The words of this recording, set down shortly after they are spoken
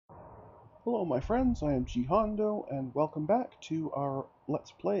Hello my friends, I am GHondo and welcome back to our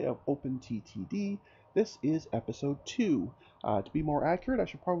Let's Play of OpenTTD. This is episode 2. To be more accurate, I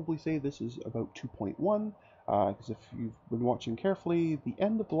should probably say this is about 2.1, because if you've been watching carefully, the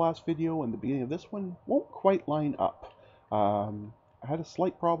end of the last video and the beginning of this one won't quite line up. I had a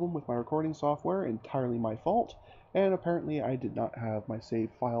slight problem with my recording software, entirely my fault, and apparently I did not have my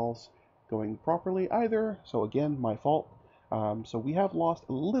save files going properly either, so again, my fault. So we have lost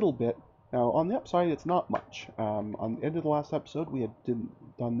a little bit. Now, on the upside, it's not much. On the end of the last episode, we had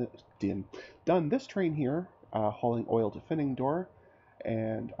done this train here, hauling oil to Finningdore,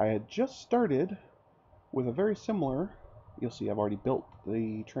 and I had just started with a very similar, you'll see I've already built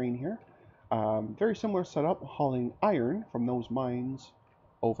the train here, very similar setup, hauling iron from those mines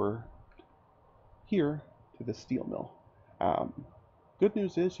over here to the steel mill. Good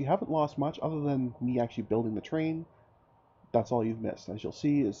news is you haven't lost much other than me actually building the train. That's all you've missed. As you'll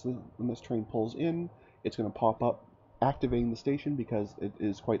see, is when this train pulls in, it's going to pop up activating the station because it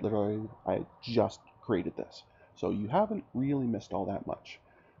is quite literally, I just created this. So you haven't really missed all that much.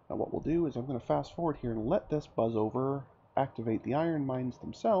 Now what we'll do is I'm going to fast forward here and let this buzz over, activate the iron mines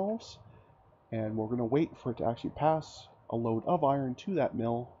themselves, and we're going to wait for it to actually pass a load of iron to that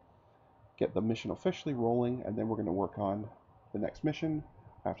mill, get the mission officially rolling, and then we're going to work on the next mission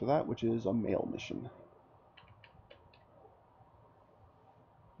after that, which is a mail mission.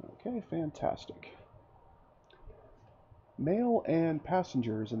 Okay, fantastic. Mail and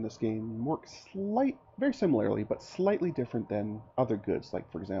passengers in this game work very similarly, but slightly different than other goods,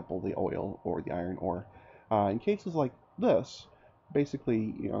 like for example the oil or the iron ore. In cases like this,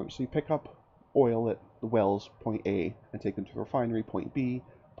 basically, so you pick up oil at the wells, point A, and take them to the refinery, point B.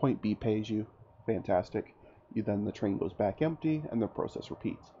 Point B pays you, fantastic. Then the train goes back empty, and the process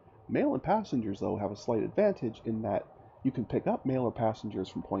repeats. Mail and passengers, though, have a slight advantage in that you can pick up mail or passengers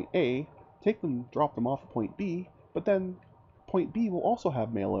from point A, take them, drop them off at point B, but then point B will also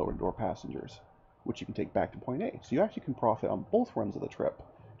have mail or passengers, which you can take back to point A. So you actually can profit on both runs of the trip,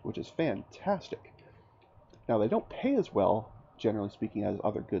 which is fantastic. Now, they don't pay as well, generally speaking, as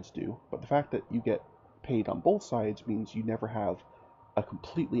other goods do, but the fact that you get paid on both sides means you never have a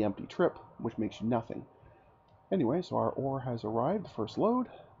completely empty trip, which makes you nothing. Anyway, so our ore has arrived, the first load.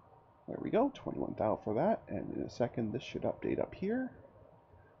 There we go, 21,000 for that, and in a second this should update up here.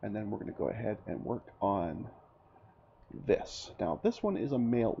 And then we're going to go ahead and work on this. Now, this one is a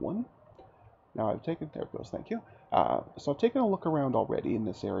mail one. Now, there it goes, thank you. So I've taken a look around already in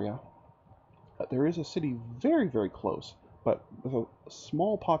this area. There is a city very, very close, but with a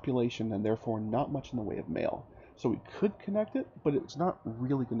small population and therefore not much in the way of mail. So we could connect it, but it's not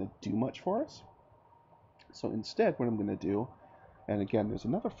really going to do much for us. So instead, what I'm going to do, and again, there's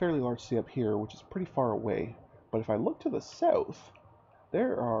another fairly large city up here, which is pretty far away, but if I look to the south,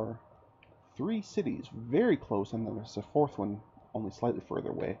 there are 3 cities very close, and then there's a 4th one only slightly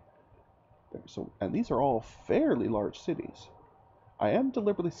further away. And these are all fairly large cities. I am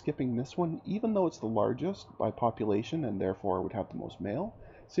deliberately skipping this one, even though it's the largest by population and therefore would have the most mail,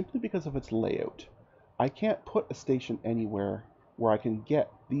 simply because of its layout. I can't put a station anywhere where I can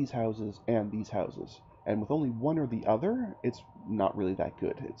get these houses and these houses, and with only one or the other, it's not really that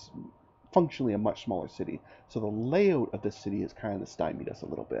good. It's functionally a much smaller city, so the layout of this city has kind of stymied us a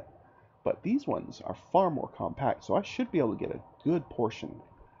little bit. But these ones are far more compact, so I should be able to get a good portion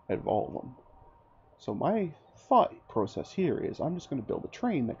out of all of them. So my thought process here is I'm just going to build a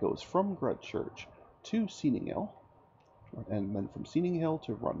train that goes from Grudchurch to Seaning Hill, and then from Seaning Hill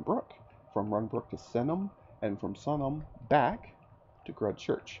to Runbrook, from Runbrook to Senham, and from Senham back to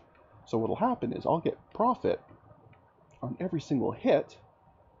Grudchurch. So what'll happen is I'll get profit on every single hit,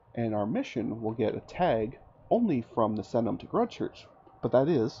 and our mission will get a tag only from the Senham to Grudchurch, but that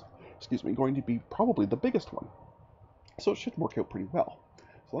is, going to be probably the biggest one. So it should work out pretty well.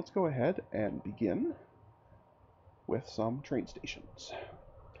 So let's go ahead and begin with some train stations.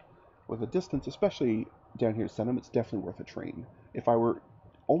 With a distance, especially down here to Senham, it's definitely worth a train. If I were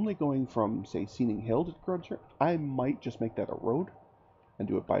only going from, say, Seaning Hill to Grudchurch, I might just make that a road and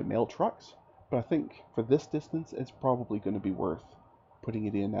do it by mail trucks, but I think for this distance, it's probably going to be worth putting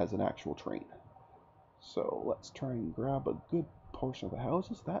it in as an actual train. So let's try and grab a good portion of the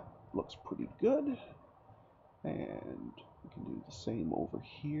houses. That looks pretty good. And we can do the same over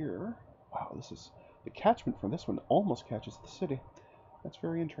here. Wow, the catchment for this one almost catches the city. That's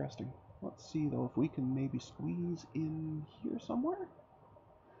very interesting. Let's see though if we can maybe squeeze in here somewhere.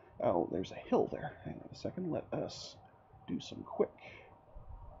 Oh, there's a hill there. Hang on a second. Let us do some quick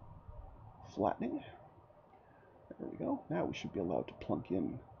flattening. There we go. Now we should be allowed to plunk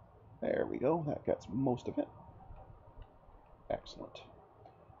in. There we go. That gets most of it. Excellent.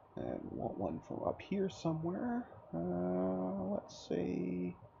 And we want one from up here somewhere. Let's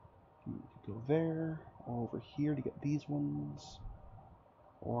say we could go there, or over here to get these ones.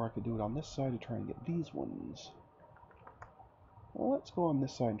 Or I could do it on this side to try and get these ones. Well, let's go on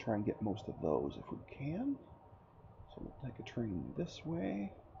this side and try and get most of those if we can. So we'll take a train this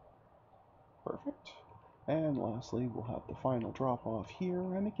way. Perfect. And lastly, we'll have the final drop off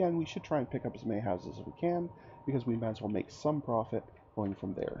here. And again, we should try and pick up as many houses as we can, because we might as well make some profit going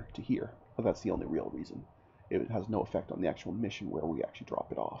from there to here. But that's the only real reason. It has no effect on the actual mission where we actually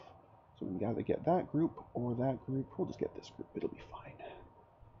drop it off. So we can either get that group or that group. We'll just get this group. It'll be fine.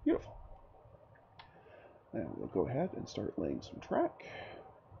 Beautiful. And we'll go ahead and start laying some track.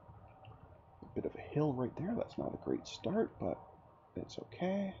 A bit of a hill right there. That's not a great start, but it's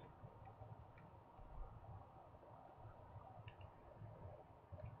okay.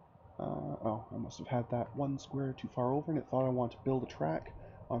 Oh, I must have had that one square too far over, and it thought I want to build a track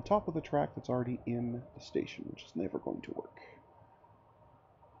on top of the track that's already in the station, which is never going to work.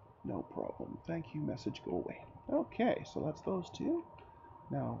 No problem. Thank you, message, go away. Okay, so that's those two.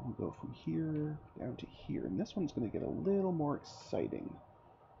 Now we'll go from here down to here, and this one's going to get a little more exciting.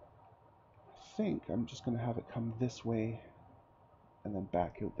 I think I'm just going to have it come this way and then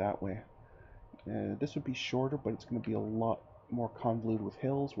back out that way. This would be shorter, but it's going to be a lot more convoluted with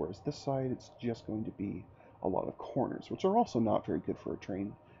hills, whereas this side it's just going to be a lot of corners, which are also not very good for a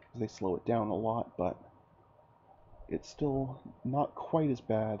train because they slow it down a lot, but it's still not quite as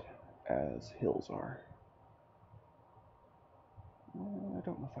bad as hills are. I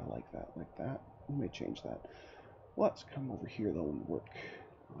don't know if I like that. We may change that. Let's come over here though and work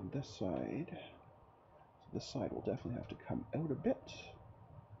on this side. So this side will definitely have to come out a bit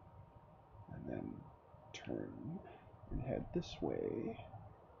and then turn and head this way.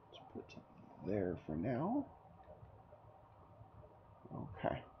 Let's put it there for now.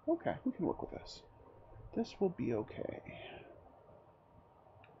 Okay, we can work with this. This will be okay.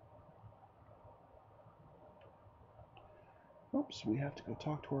 Oops, we have to go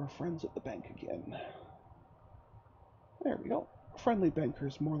talk to our friends at the bank again. There we go. Friendly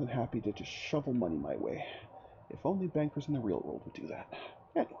bankers more than happy to just shovel money my way. If only bankers in the real world would do that.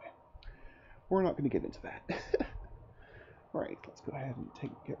 Anyway, we're not going to get into that. Alright, let's go ahead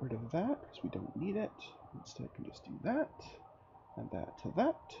and get rid of that because we don't need it. Instead, I can just do that and that to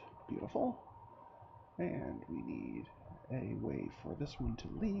that. Beautiful. And we need a way for this one to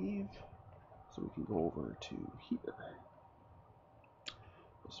leave, so we can go over to here.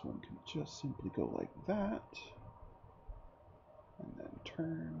 This one can just simply go like that, and then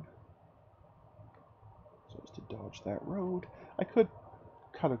turn, so as to dodge that road. I could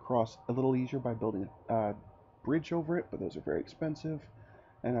cut across a little easier by building a bridge over it, but those are very expensive,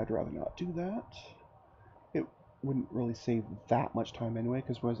 and I'd rather not do that. It wouldn't really save that much time anyway,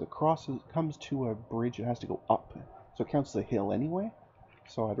 because when it comes to a bridge, it has to go up, so it counts as a hill anyway.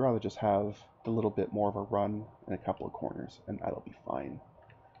 So I'd rather just have a little bit more of a run and a couple of corners, and that'll be fine.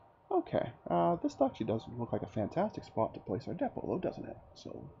 Okay, this actually does look like a fantastic spot to place our depot, though, doesn't it?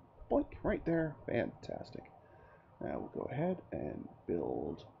 So, boink, right there, fantastic. Now we'll go ahead and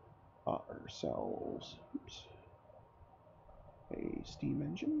build ourselves, a steam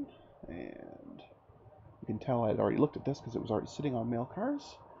engine, and you can tell I had already looked at this because it was already sitting on mail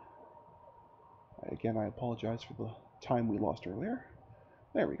cars. Again, I apologize for the time we lost earlier.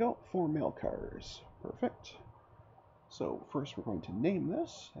 There we go, 4 mail cars, perfect. So first we're going to name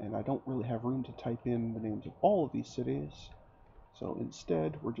this, and I don't really have room to type in the names of all of these cities, so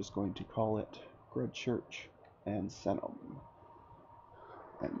instead we're just going to call it Grudchurch and Senum.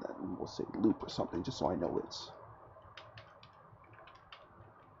 And then we'll say loop or something, just so I know it's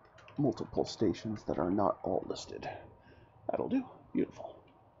multiple stations that are not all listed. That'll do. Beautiful.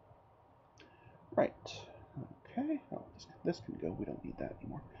 Right. Okay. Oh, this can go. We don't need that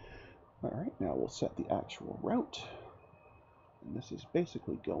anymore. Alright, now we'll set the actual route. And this is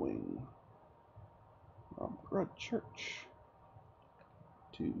basically going from Grudchurch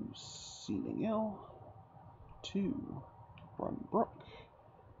to Seaningill to Runbrook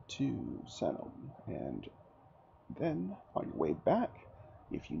to Senum. And then on your way back,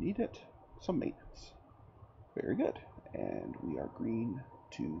 if you need it, some maintenance. Very good. And we are green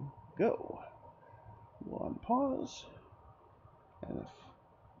to go. We'll unpause. And if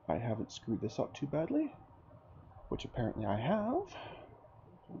I haven't screwed this up too badly, which apparently I have,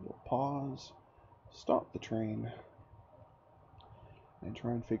 we'll pause, stop the train, and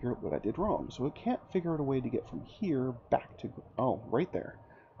try and figure out what I did wrong. So it can't figure out a way to get from here back to... Oh, right there.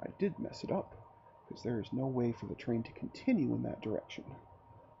 I did mess it up, because there is no way for the train to continue in that direction.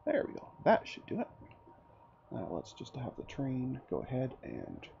 There we go. That should do it. Now let's just have the train go ahead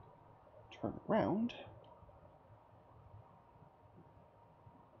and turn around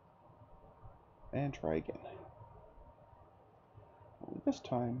and try again. Only this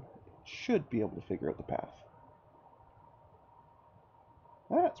time, it should be able to figure out the path.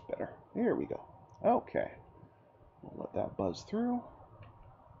 That's better. Here we go. Okay. We'll let that buzz through.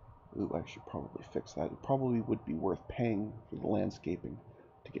 Ooh, I should probably fix that. It probably would be worth paying for the landscaping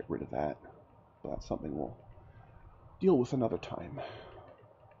to get rid of that. But that's something we'll deal with another time.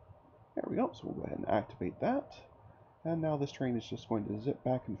 There we go. So we'll go ahead and activate that. And now this train is just going to zip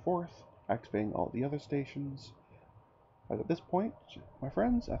back and forth, activating all the other stations. But at this point, my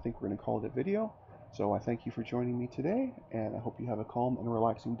friends, I think we're going to call it a video. So I thank you for joining me today, and I hope you have a calm and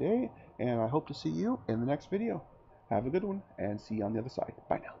relaxing day, and I hope to see you in the next video. Have a good one, and see you on the other side.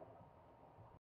 Bye now.